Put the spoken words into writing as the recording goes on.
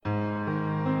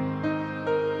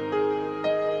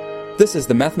This is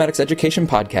the Mathematics Education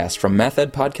Podcast from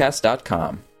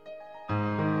mathedpodcast.com.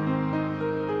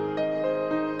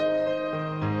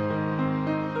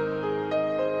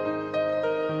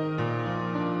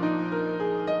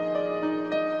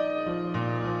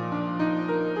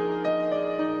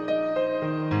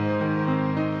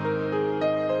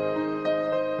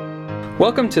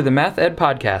 Welcome to the Math Ed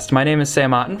Podcast. My name is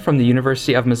Sam Otten from the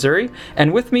University of Missouri,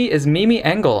 and with me is Mimi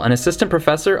Engel, an assistant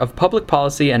professor of public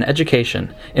policy and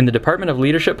education in the Department of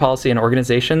Leadership, Policy, and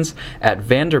Organizations at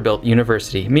Vanderbilt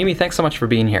University. Mimi, thanks so much for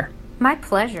being here. My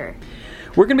pleasure.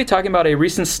 We're going to be talking about a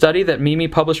recent study that Mimi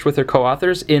published with her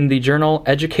co-authors in the journal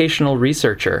Educational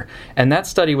Researcher, and that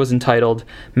study was entitled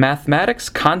Mathematics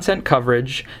Content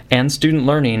Coverage and Student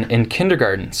Learning in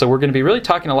Kindergarten. So we're going to be really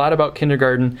talking a lot about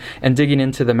kindergarten and digging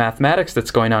into the mathematics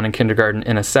that's going on in kindergarten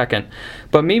in a second.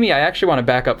 But Mimi, I actually want to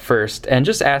back up first and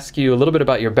just ask you a little bit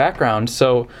about your background.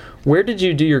 So where did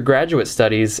you do your graduate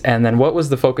studies, and then what was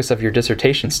the focus of your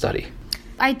dissertation study?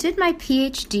 I did my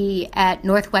PhD at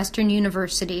Northwestern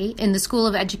University in the School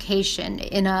of Education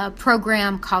in a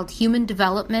program called Human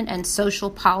Development and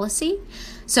Social Policy.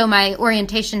 So my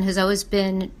orientation has always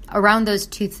been around those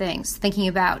two things, thinking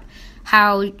about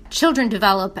how children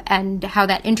develop and how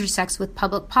that intersects with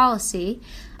public policy.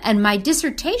 And my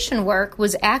dissertation work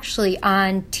was actually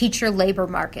on teacher labor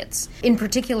markets. In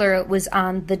particular, it was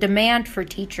on the demand for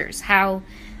teachers, how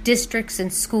districts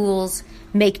and schools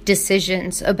make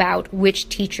decisions about which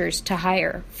teachers to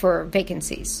hire for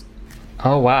vacancies.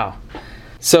 Oh, wow.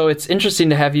 So it's interesting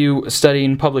to have you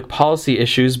studying public policy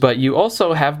issues, but you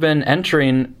also have been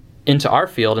entering into our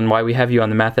field, and why we have you on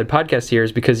the Math Ed Podcast here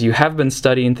is because you have been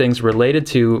studying things related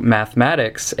to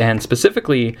mathematics, and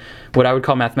specifically what I would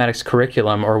call mathematics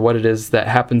curriculum, or what it is that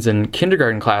happens in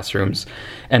kindergarten classrooms.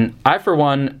 And I, for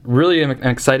one, really am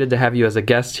excited to have you as a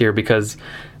guest here because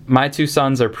my two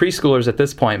sons are preschoolers at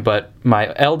this point, but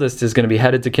my eldest is going to be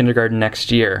headed to kindergarten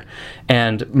next year.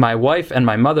 And my wife and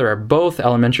my mother are both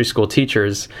elementary school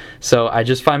teachers, so I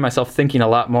just find myself thinking a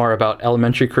lot more about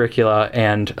elementary curricula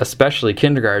and especially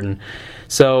kindergarten.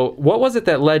 So what was it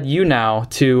that led you now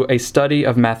to a study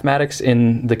of mathematics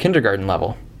in the kindergarten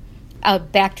level? I'll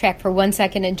backtrack for 1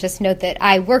 second and just note that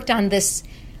I worked on this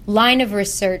line of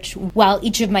research while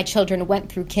each of my children went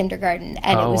through kindergarten,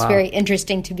 and it was very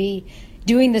interesting to be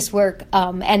doing this work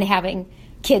and having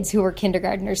kids who were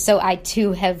kindergartners. So I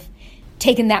too have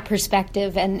taken that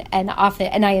perspective and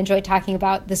I enjoy talking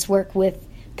about this work with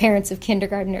parents of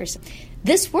kindergartners.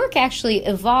 This work actually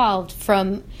evolved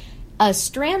from a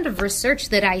strand of research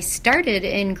that I started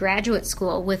in graduate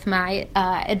school with my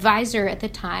advisor at the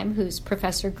time, who's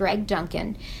Professor Greg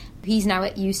Duncan. He's now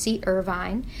at UC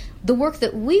Irvine. The work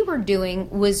that we were doing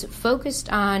was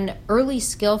focused on early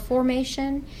skill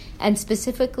formation and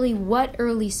specifically what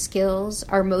early skills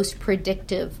are most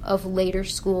predictive of later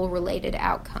school-related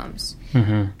outcomes.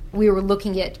 Mm-hmm. We were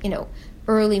looking at,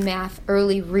 early math,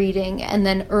 early reading, and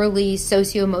then early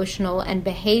socio-emotional and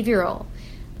behavioral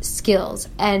skills,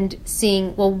 and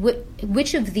seeing, well,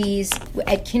 which of these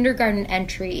at kindergarten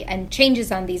entry and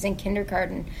changes on these in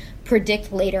kindergarten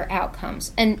predict later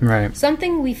outcomes. And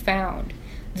something we found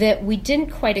that we didn't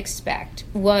quite expect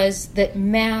was that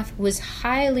math was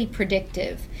highly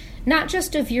predictive, not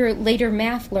just of your later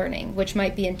math learning, which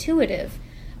might be intuitive,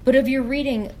 but of your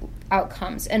reading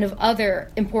outcomes and of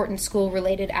other important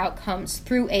school-related outcomes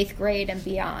through 8th grade and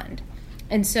beyond.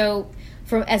 And so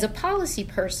as a policy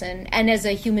person and as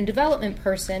a human development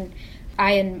person,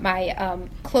 I and my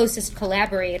closest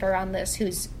collaborator on this,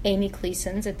 who's Amy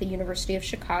Cleasons at the University of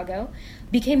Chicago,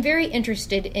 became very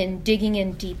interested in digging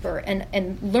in deeper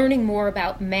and learning more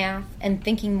about math and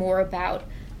thinking more about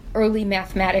early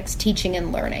mathematics teaching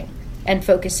and learning and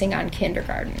focusing on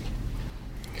kindergarten.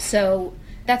 So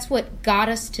that's what got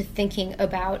us to thinking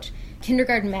about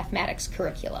kindergarten mathematics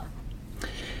curricula.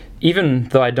 Even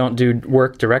though I don't do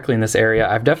work directly in this area,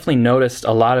 I've definitely noticed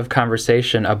a lot of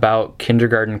conversation about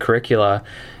kindergarten curricula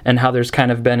and how there's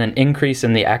kind of been an increase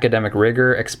in the academic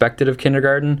rigor expected of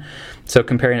kindergarten. So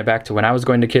comparing it back to when I was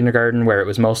going to kindergarten, where it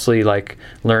was mostly like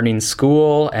learning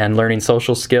school and learning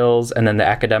social skills, and then the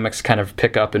academics kind of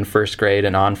pick up in first grade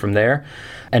and on from there.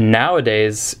 And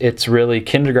nowadays, it's really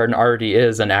kindergarten already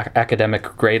is an academic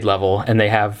grade level, and they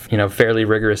have, fairly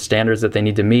rigorous standards that they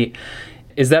need to meet.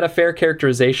 Is that a fair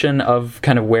characterization of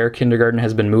kind of where kindergarten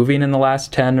has been moving in the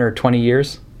last 10 or 20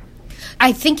 years?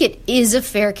 I think it is a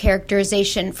fair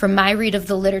characterization from my read of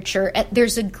the literature.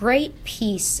 There's a great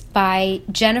piece by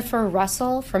Jennifer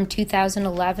Russell from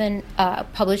 2011,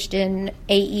 published in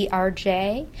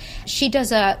AERJ. She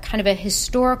does a kind of a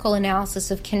historical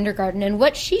analysis of kindergarten, and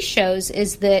what she shows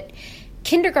is that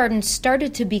kindergarten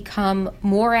started to become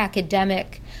more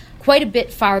academic quite a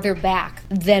bit farther back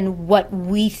than what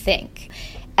we think.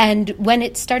 And when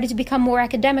it started to become more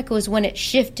academic was when it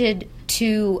shifted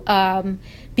to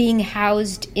being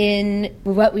housed in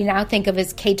what we now think of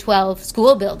as K-12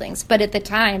 school buildings. But at the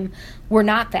time, were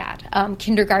not that.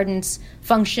 Kindergartens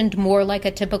functioned more like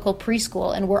a typical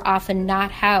preschool and were often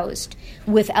not housed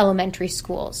with elementary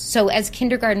schools. So as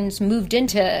kindergartens moved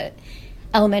into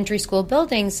elementary school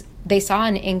buildings, they saw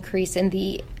an increase in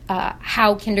the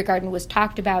how kindergarten was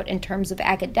talked about in terms of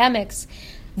academics.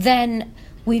 Then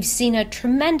we've seen a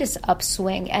tremendous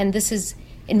upswing, and this is,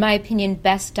 in my opinion,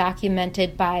 best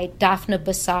documented by Daphna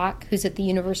Basak, who's at the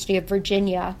University of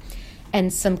Virginia,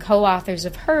 and some co-authors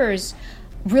of hers,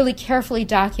 really carefully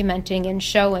documenting and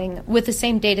showing, with the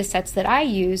same data sets that I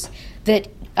use, that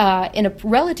in a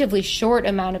relatively short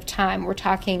amount of time, we're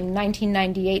talking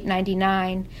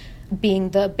 1998-99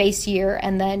 being the base year,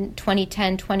 and then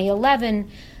 2010-2011,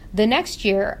 the next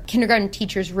year, kindergarten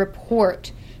teachers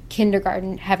report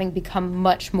kindergarten having become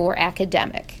much more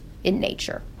academic in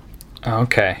nature.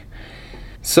 Okay.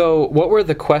 So what were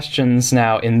the questions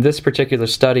now in this particular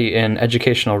study in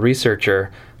Educational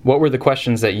Researcher? What were the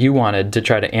questions that you wanted to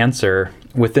try to answer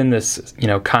within this,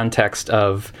 context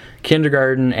of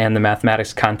kindergarten and the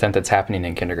mathematics content that's happening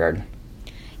in kindergarten?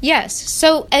 Yes.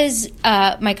 So as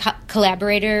my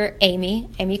collaborator,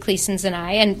 Amy Cleasons, and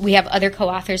I, and we have other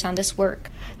co-authors on this work,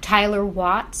 Tyler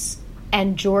Watts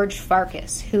and George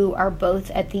Farkas, who are both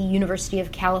at the University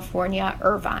of California,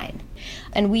 Irvine.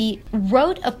 And we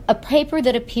wrote a paper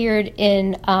that appeared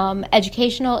in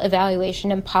Educational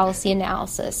Evaluation and Policy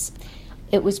Analysis.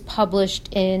 It was published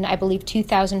in, I believe,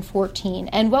 2014.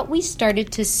 And what we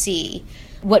started to see,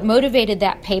 what motivated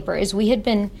that paper, is we had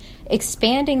been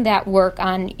expanding that work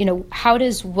on, how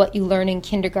does what you learn in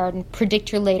kindergarten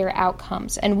predict your later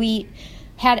outcomes? And we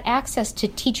had access to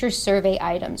teacher survey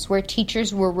items where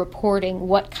teachers were reporting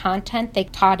what content they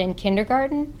taught in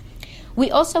kindergarten. We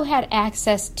also had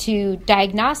access to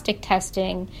diagnostic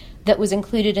testing that was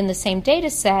included in the same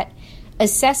data set,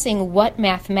 assessing what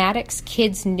mathematics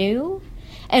kids knew.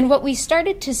 And what we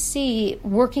started to see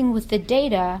working with the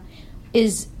data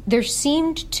is there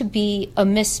seemed to be a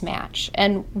mismatch.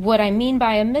 And what I mean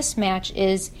by a mismatch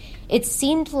is it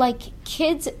seemed like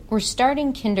kids were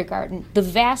starting kindergarten, the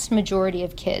vast majority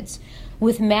of kids,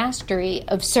 with mastery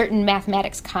of certain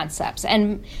mathematics concepts.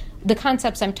 And the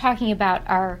concepts I'm talking about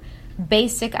are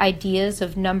basic ideas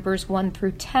of numbers 1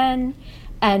 through 10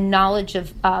 and knowledge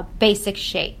of basic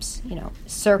shapes,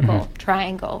 circle,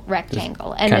 triangle,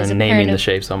 rectangle. And kind of naming the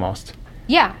shapes almost.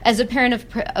 Yeah, as a parent of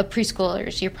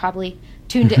preschoolers, you're probably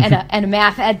tuned in, and a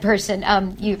math ed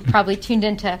person, you've probably tuned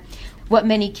into what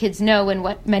many kids know and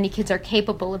what many kids are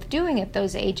capable of doing at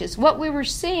those ages. What we were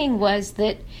seeing was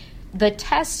that the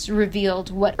tests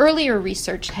revealed what earlier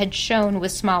research had shown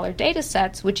with smaller data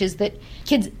sets, which is that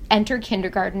kids enter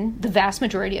kindergarten, the vast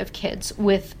majority of kids,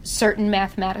 with certain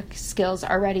mathematics skills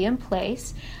already in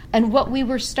place. And what we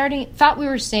thought we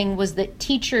were seeing was that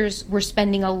teachers were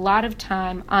spending a lot of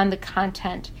time on the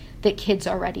content that kids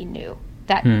already knew,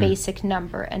 that basic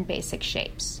number and basic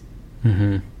shapes.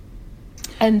 Mm-hmm.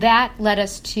 And that led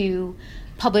us to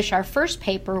publish our first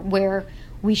paper where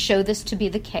we show this to be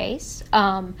the case.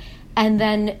 And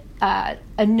then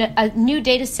a new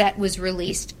data set was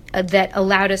released that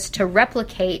allowed us to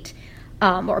replicate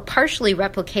or partially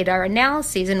replicate our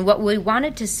analyses. And what we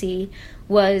wanted to see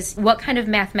was what kind of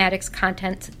mathematics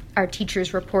content are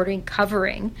teachers reporting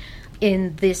covering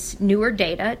in this newer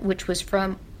data, which was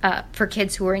from for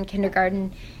kids who were in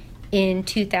kindergarten in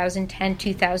 2010,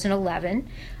 2011.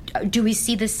 Do we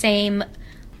see the same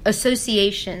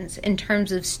associations in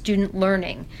terms of student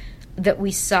learning that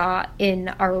we saw in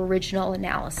our original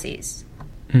analyses?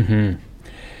 Mm-hmm.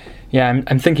 Yeah,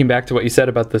 I'm thinking back to what you said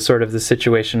about the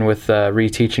situation with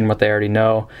reteaching what they already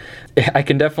know. I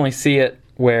can definitely see it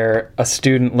where a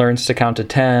student learns to count to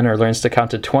 10 or learns to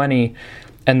count to 20,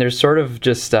 and there's sort of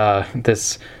just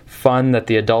this fun that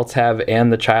the adults have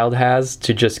and the child has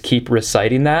to just keep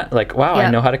reciting that. Like, wow, yep. I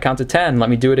know how to count to 10. Let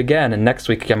me do it again. And next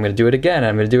week I'm going to do it again. And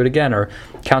I'm going to do it again. Or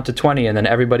count to 20. And then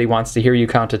everybody wants to hear you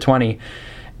count to 20.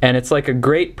 And it's like a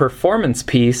great performance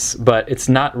piece, but it's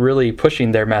not really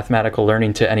pushing their mathematical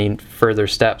learning to any further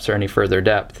steps or any further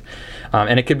depth.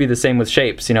 And it could be the same with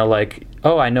shapes, like,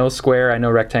 oh, I know square, I know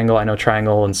rectangle, I know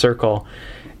triangle and circle.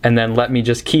 And then let me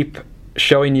just keep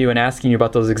showing you and asking you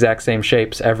about those exact same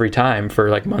shapes every time for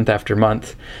like month after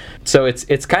month. So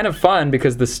it's kind of fun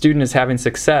because the student is having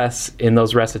success in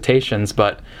those recitations,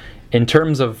 but in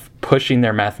terms of pushing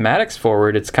their mathematics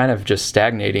forward, it's kind of just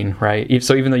stagnating, right?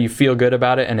 So even though you feel good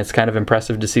about it and it's kind of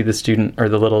impressive to see the student or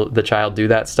the child do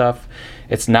that stuff,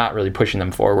 it's not really pushing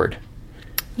them forward.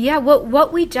 Yeah,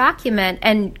 what we document,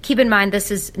 and keep in mind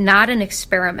this is not an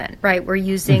experiment, right? We're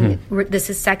using, this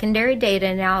is secondary data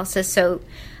analysis, so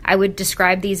I would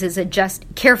describe these as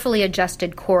carefully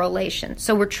adjusted correlations.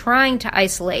 So we're trying to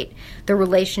isolate the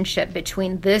relationship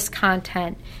between this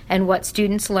content and what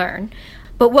students learn.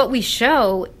 But what we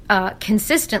show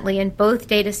consistently in both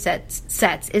data sets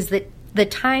is that the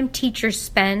time teachers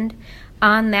spend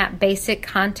on that basic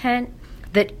content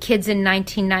that kids in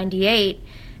 1998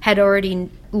 had already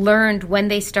learned when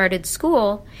they started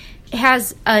school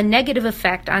has a negative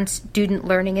effect on student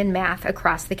learning in math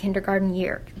across the kindergarten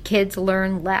year. Kids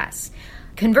learn less.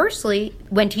 Conversely,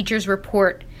 when teachers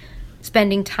report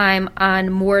spending time on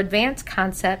more advanced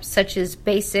concepts such as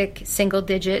basic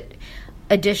single-digit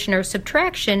addition or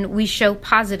subtraction, we show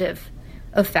positive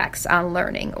effects on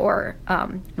learning, or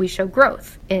we show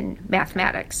growth in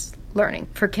mathematics learning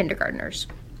for kindergartners.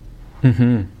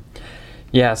 Mm-hmm.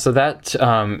 Yeah, so that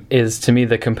is, to me,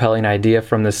 the compelling idea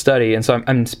from this study. And so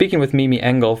I'm speaking with Mimi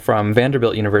Engel from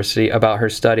Vanderbilt University about her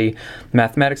study,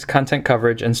 Mathematics Content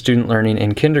Coverage and Student Learning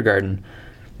in Kindergarten.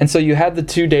 And so you had the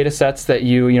two data sets that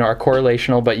you are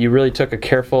correlational, but you really took a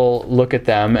careful look at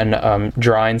them and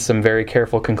drawing some very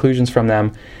careful conclusions from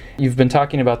them. You've been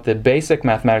talking about the basic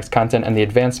mathematics content and the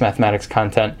advanced mathematics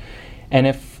content. And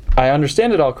if I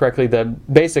understand it all correctly, the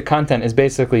basic content is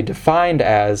basically defined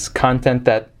as content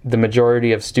that the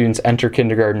majority of students enter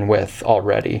kindergarten with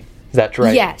already. Is that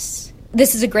right? Yes.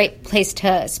 This is a great place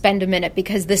to spend a minute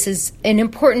because this is an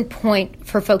important point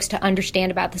for folks to understand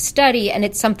about the study, and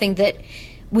it's something that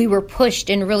we were pushed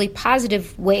in really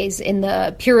positive ways in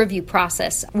the peer review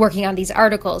process working on these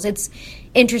articles. It's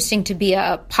interesting to be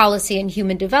a policy and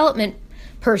human development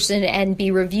person and be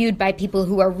reviewed by people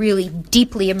who are really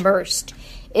deeply immersed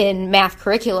in math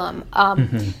curriculum.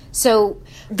 So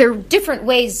there are many different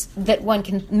ways that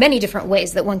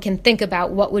one can think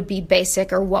about what would be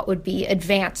basic or what would be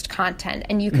advanced content.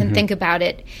 And you can think about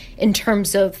it in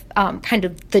terms of kind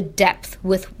of the depth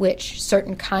with which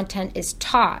certain content is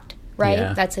taught, right?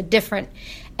 Yeah. That's a different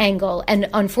angle, and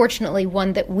unfortunately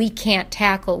one that we can't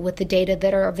tackle with the data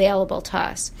that are available to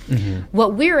us.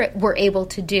 What we're able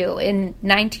to do in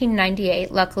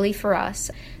 1998, luckily for us,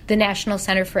 the National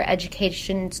Center for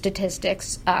Education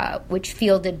Statistics, which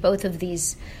fielded both of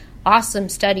these awesome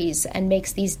studies and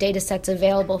makes these data sets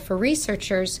available for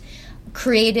researchers,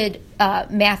 created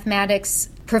mathematics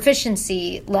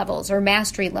proficiency levels or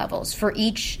mastery levels for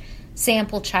each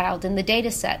sample child in the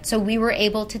data set. So we were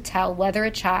able to tell whether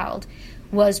a child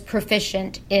was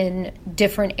proficient in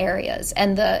different areas.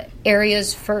 And the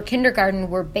areas for kindergarten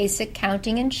were basic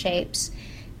counting and shapes,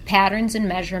 patterns and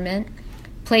measurement,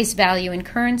 place value and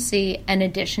currency, and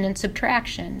addition and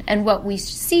subtraction. And what we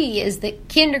see is that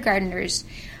kindergartners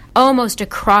almost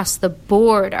across the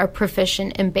board are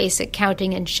proficient in basic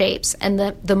counting and shapes, and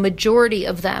the majority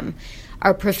of them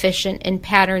are proficient in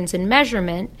patterns and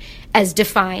measurement as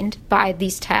defined by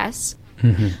these tests.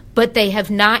 But they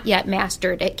have not yet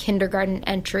mastered at kindergarten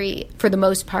entry, for the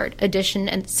most part,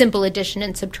 simple addition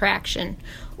and subtraction,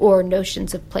 or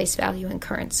notions of place value and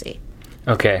currency.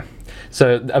 Okay.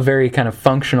 So a very kind of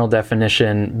functional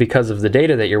definition because of the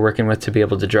data that you're working with to be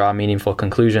able to draw meaningful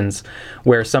conclusions,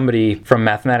 where somebody from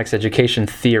mathematics education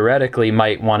theoretically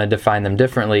might want to define them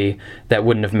differently that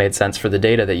wouldn't have made sense for the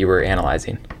data that you were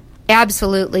analyzing.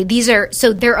 Absolutely. There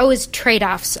are always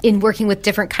trade-offs in working with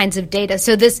different kinds of data.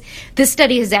 So this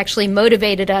study has actually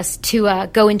motivated us to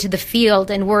go into the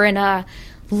field, and we're in a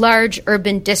large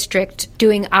urban district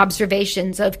doing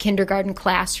observations of kindergarten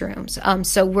classrooms.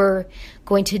 So we're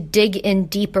going to dig in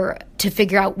deeper to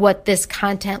figure out what this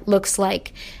content looks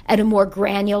like at a more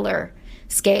granular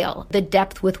scale, the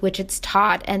depth with which it's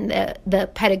taught and the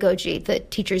pedagogy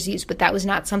that teachers use, but that was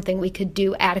not something we could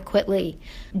do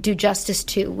justice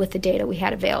to with the data we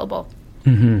had available.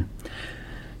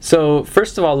 So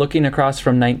first of all, looking across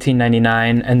from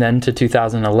 1999 and then to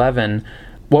 2011,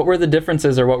 what were the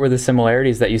differences or what were the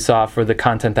similarities that you saw for the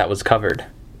content that was covered?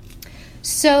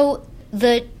 So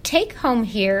the take home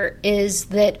here is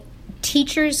that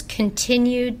teachers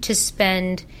continued to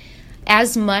spend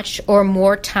as much or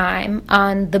more time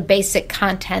on the basic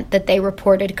content that they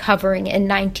reported covering in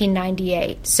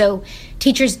 1998. So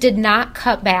teachers did not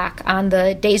cut back on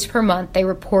the days per month they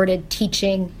reported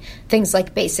teaching things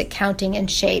like basic counting and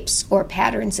shapes or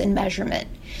patterns and measurement.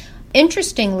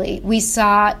 Interestingly, we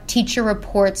saw teacher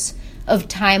reports of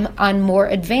time on more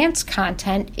advanced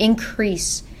content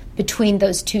increase between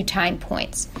those two time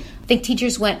points. I think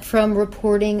teachers went from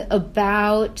reporting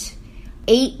about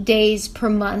 8 days per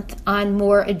month on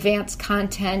more advanced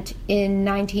content in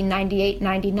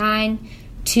 1998-99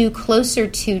 to closer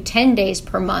to 10 days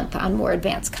per month on more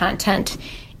advanced content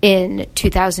in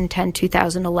 2010,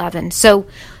 2011. So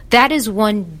that is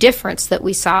one difference that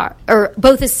we saw, or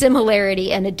both a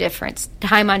similarity and a difference.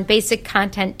 Time on basic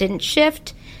content didn't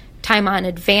shift. Time on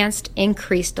advanced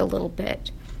increased a little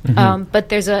bit. But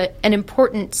there's an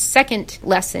important second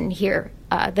lesson here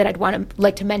that I'd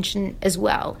like to mention as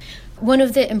well. One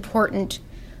of the important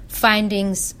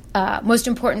findings, most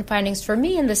important findings for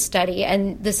me in this study,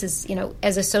 and this is,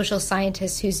 as a social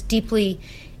scientist who's deeply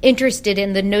interested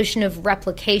in the notion of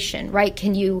replication, right?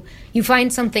 Can you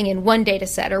find something in one data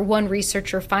set, or one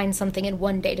researcher finds something in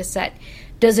one data set?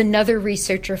 Does another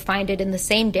researcher find it in the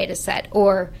same data set?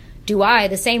 Or do I,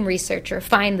 the same researcher,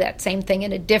 find that same thing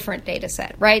in a different data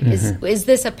set, right? Is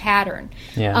this a pattern?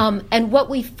 Yeah. And what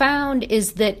we found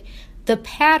is that the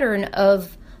pattern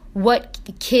of what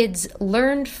kids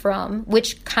learned from,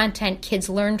 which content kids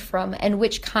learned from, and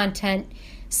which content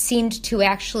seemed to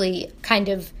actually kind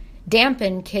of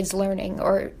dampen kids' learning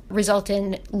or result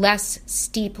in less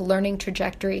steep learning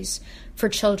trajectories for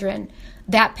children,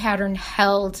 that pattern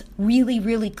held really,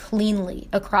 really cleanly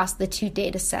across the two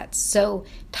data sets. So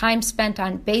time spent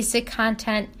on basic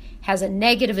content has a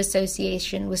negative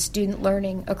association with student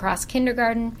learning across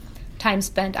kindergarten. Time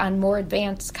spent on more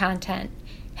advanced content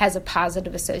has a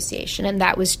positive association, and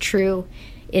that was true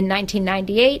in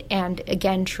 1998 and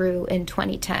again true in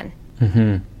 2010.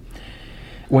 Mm-hmm.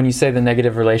 When you say the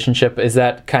negative relationship, is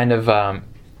that kind of,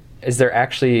 is there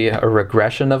actually a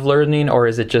regression of learning, or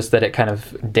is it just that it kind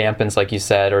of dampens, like you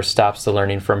said, or stops the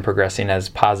learning from progressing as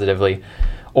positively?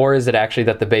 Or is it actually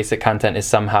that the basic content is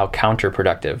somehow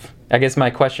counterproductive? I guess my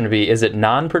question would be, is it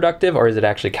non-productive, or is it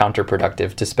actually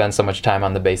counterproductive to spend so much time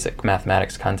on the basic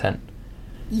mathematics content?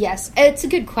 Yes, it's a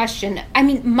good question. I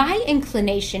mean, my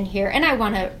inclination here, and I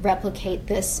want to replicate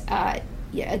this,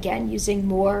 again, using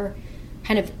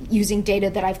data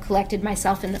that I've collected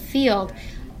myself in the field.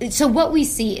 So what we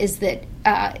see is that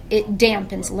it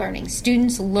dampens learning.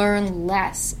 Students learn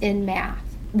less in math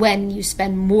when you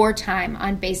spend more time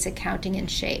on basic counting and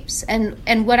shapes.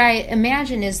 And what I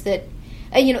imagine is that,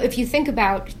 if you think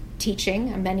about teaching,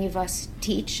 and many of us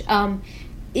teach,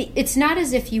 it's not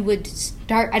as if you would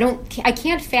start. I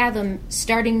can't fathom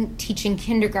starting teaching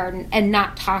kindergarten and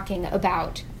not talking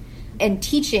about and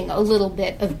teaching a little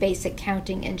bit of basic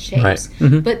counting and shapes. Right.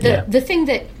 Mm-hmm. But the thing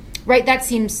that, right, that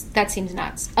seems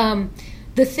nuts.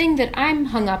 The thing that I'm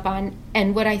hung up on,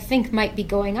 and what I think might be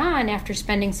going on after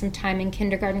spending some time in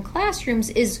kindergarten classrooms,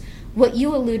 is what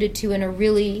you alluded to in a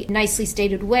really nicely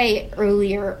stated way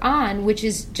earlier on, which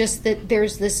is just that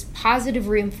there's this positive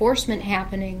reinforcement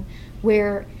happening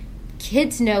where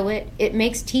kids know it. It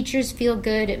makes teachers feel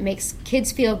good. It makes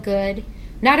kids feel good.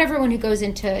 Not everyone who goes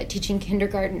into teaching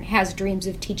kindergarten has dreams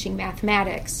of teaching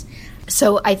mathematics.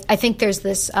 So I think there's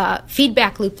this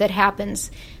feedback loop that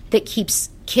happens that keeps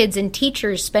kids and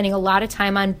teachers spending a lot of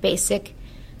time on basic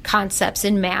concepts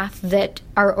in math that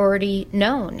are already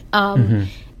known.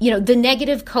 The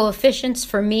negative coefficients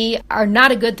for me are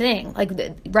not a good thing.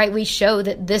 We show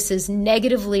that this is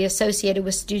negatively associated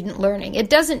with student learning. It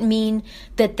doesn't mean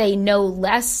that they know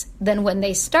less than when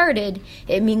they started.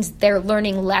 It means they're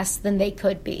learning less than they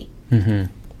could be.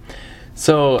 Mm-hmm.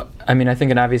 So, I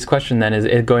think an obvious question then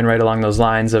is going right along those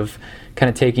lines of kind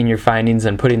of taking your findings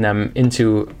and putting them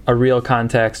into a real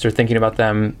context, or thinking about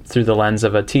them through the lens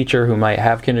of a teacher who might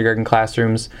have kindergarten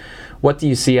classrooms. What do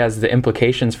you see as the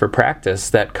implications for practice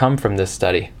that come from this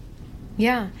study?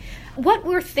 Yeah. What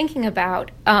we're thinking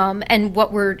about, and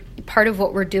part of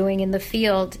what we're doing in the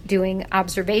field, doing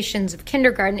observations of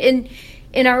kindergarten.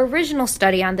 In our original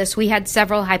study on this, we had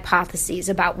several hypotheses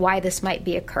about why this might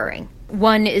be occurring.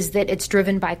 One is that it's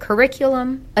driven by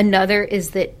curriculum. Another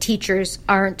is that teachers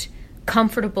aren't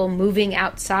comfortable moving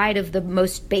outside of the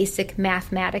most basic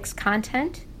mathematics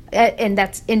content, and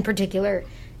that's in particular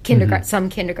some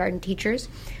kindergarten teachers.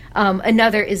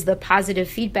 Another is the positive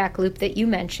feedback loop that you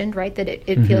mentioned, right? That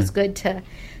it feels good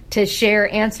to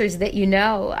share answers that you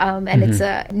know, and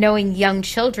it's knowing young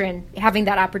children, having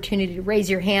that opportunity to raise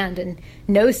your hand and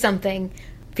know something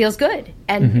feels good,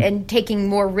 and taking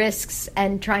more risks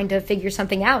and trying to figure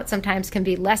something out sometimes can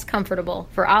be less comfortable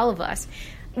for all of us.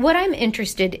 What I'm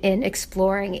interested in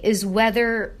exploring is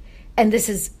whether, and this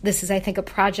is I think a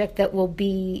project that we'll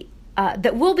be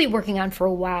working on for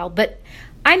a while, but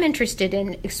I'm interested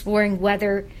in exploring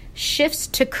whether shifts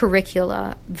to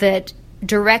curricula that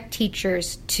direct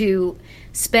teachers to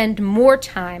spend more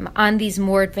time on these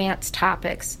more advanced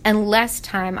topics and less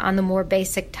time on the more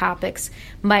basic topics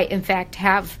might in fact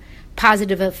have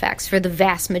positive effects for the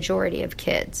vast majority of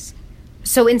kids.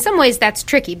 So in some ways that's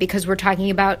tricky because we're talking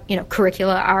about,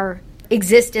 curricula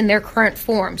exist in their current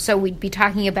form. So we'd be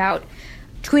talking about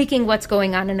tweaking what's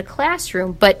going on in a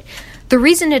classroom, but The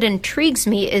reason it intrigues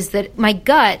me is that my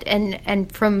gut,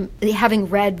 and from having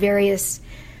read various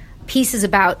pieces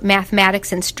about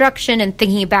mathematics instruction and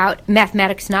thinking about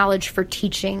mathematics knowledge for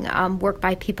teaching, work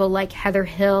by people like Heather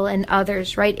Hill and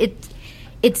others, right?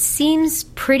 It seems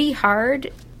pretty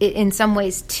hard in some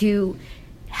ways to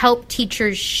help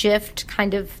teachers shift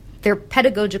kind of their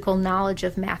pedagogical knowledge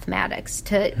of mathematics,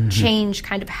 to change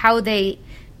kind of how they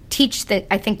teach. That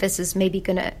I think this is maybe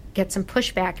going to get some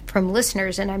pushback from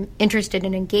listeners, and I'm interested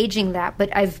in engaging that.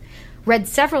 But I've read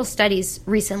several studies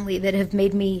recently that have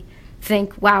made me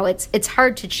think, wow, it's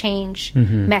hard to change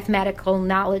mathematical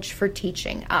knowledge for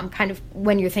teaching, kind of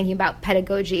when you're thinking about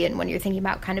pedagogy and when you're thinking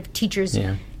about kind of teachers'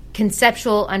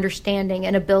 conceptual understanding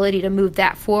and ability to move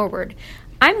that forward.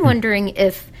 I'm wondering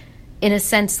if, in a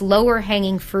sense,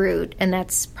 lower-hanging fruit, and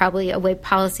that's probably a way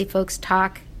policy folks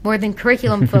talk more than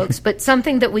curriculum folks, but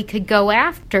something that we could go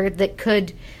after that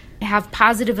could have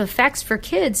positive effects for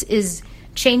kids is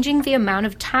changing the amount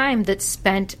of time that's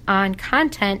spent on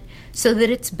content so that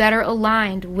it's better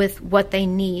aligned with what they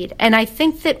need. And I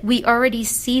think that we already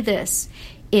see this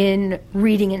in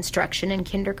reading instruction in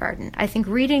kindergarten. I think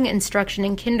reading instruction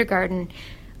in kindergarten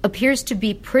appears to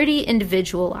be pretty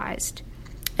individualized.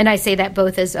 And I say that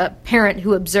both as a parent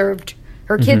who observed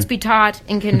her kids be taught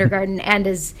in kindergarten and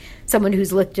as someone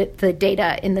who's looked at the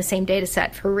data in the same data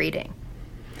set for reading.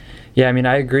 Yeah, I mean,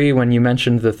 I agree when you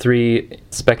mentioned the 3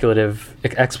 speculative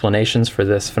explanations for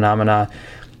this phenomena.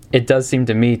 It does seem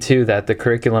to me, too, that the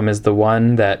curriculum is the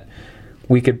one that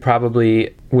we could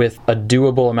probably, with a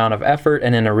doable amount of effort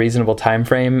and in a reasonable time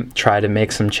frame, try to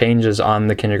make some changes on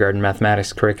the kindergarten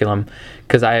mathematics curriculum.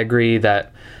 Because I agree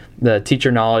that the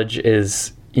teacher knowledge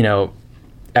is,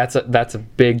 that's a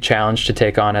big challenge to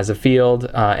take on as a field,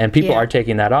 and people are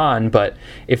taking that on, but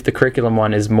if the curriculum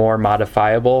one is more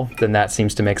modifiable, then that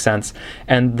seems to make sense.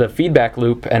 And the feedback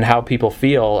loop and how people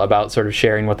feel about sort of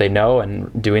sharing what they know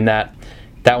and doing that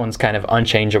one's kind of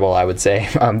unchangeable, I would say.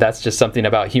 That's just something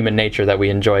about human nature that we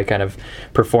enjoy, kind of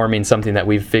performing something that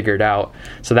we've figured out.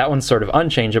 So that one's sort of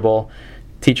unchangeable.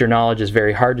 Teacher knowledge is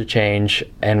very hard to change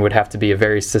and would have to be a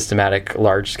very systematic,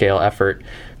 large-scale effort.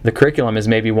 The curriculum is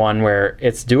maybe one where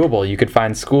it's doable. You could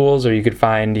find schools or you could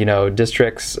find,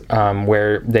 districts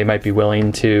where they might be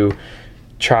willing to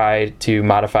try to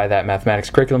modify that mathematics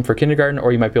curriculum for kindergarten,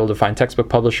 or you might be able to find textbook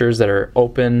publishers that are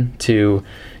open to,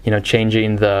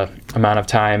 changing the amount of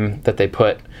time that they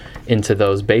put into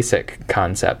those basic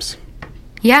concepts.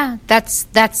 Yeah,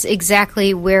 that's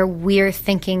exactly where we're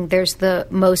thinking there's the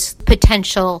most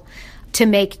potential to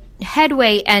make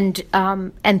headway, and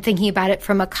thinking about it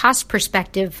from a cost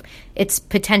perspective, it's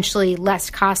potentially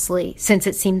less costly since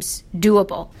it seems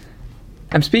doable.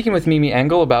 I'm speaking with Mimi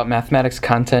Engel about mathematics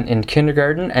content in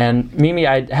kindergarten, and Mimi,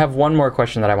 I have one more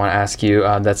question that I want to ask you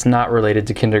that's not related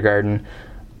to kindergarten,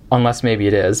 unless maybe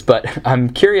it is, but I'm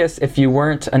curious, if you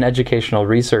weren't an educational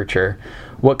researcher,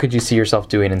 what could you see yourself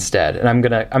doing instead? And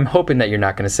I'm hoping that you're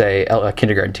not going to say a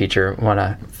kindergarten teacher. Want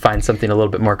to find something a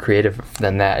little bit more creative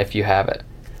than that if you have it.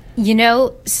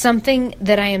 Something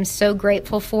that I am so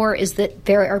grateful for is that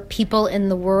there are people in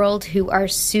the world who are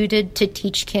suited to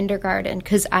teach kindergarten,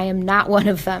 because I am not one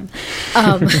of them.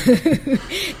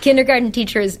 Kindergarten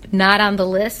teacher is not on the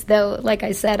list, though, like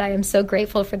I said, I am so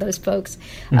grateful for those folks.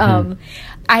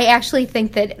 I actually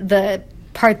think that the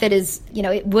part that is,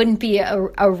 it wouldn't be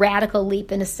a radical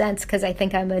leap in a sense, because I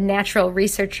think I'm a natural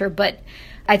researcher, but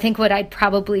I think what I'd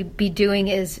probably be doing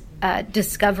is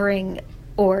discovering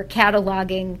or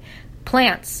cataloging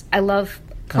plants. I love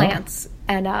plants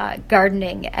and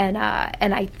gardening, and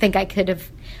I think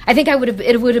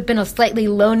it would have been a slightly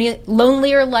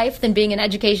lonelier life than being an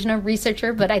educational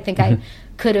researcher, but I think I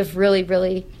could have really,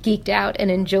 really geeked out and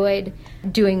enjoyed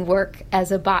doing work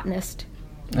as a botanist.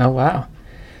 Oh, wow.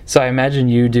 So I imagine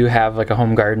you do have like a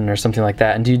home garden or something like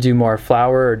that, and do you do more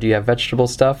flower or do you have vegetable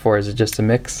stuff, or is it just a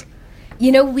mix?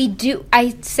 We do.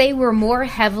 I'd say we're more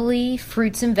heavily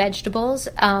fruits and vegetables,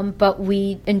 but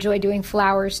we enjoy doing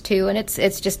flowers too. And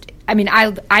it's just,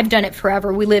 I've done it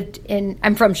forever.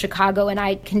 I'm from Chicago, and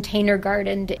I container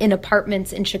gardened in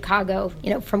apartments in Chicago,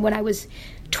 from when I was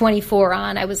 24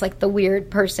 on. I was like the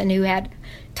weird person who had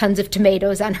tons of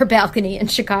tomatoes on her balcony in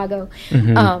Chicago.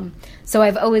 So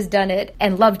I've always done it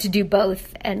and love to do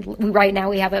both. And right now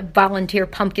we have a volunteer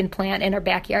pumpkin plant in our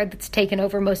backyard that's taken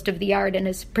over most of the yard and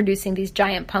is producing these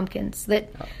giant pumpkins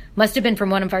that must have been from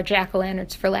one of our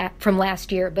jack-o'-lanterns from last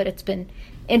year, but it's been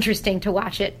interesting to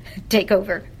watch it take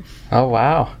over. Oh,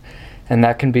 wow. And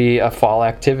that can be a fall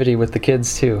activity with the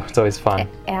kids, too. It's always fun.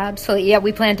 Absolutely. Yeah,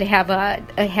 we plan to have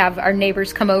our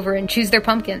neighbors come over and choose their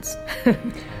pumpkins.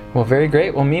 Well, very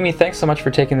great. Well, Mimi, thanks so much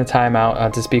for taking the time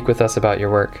out to speak with us about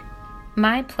your work.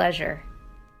 My pleasure.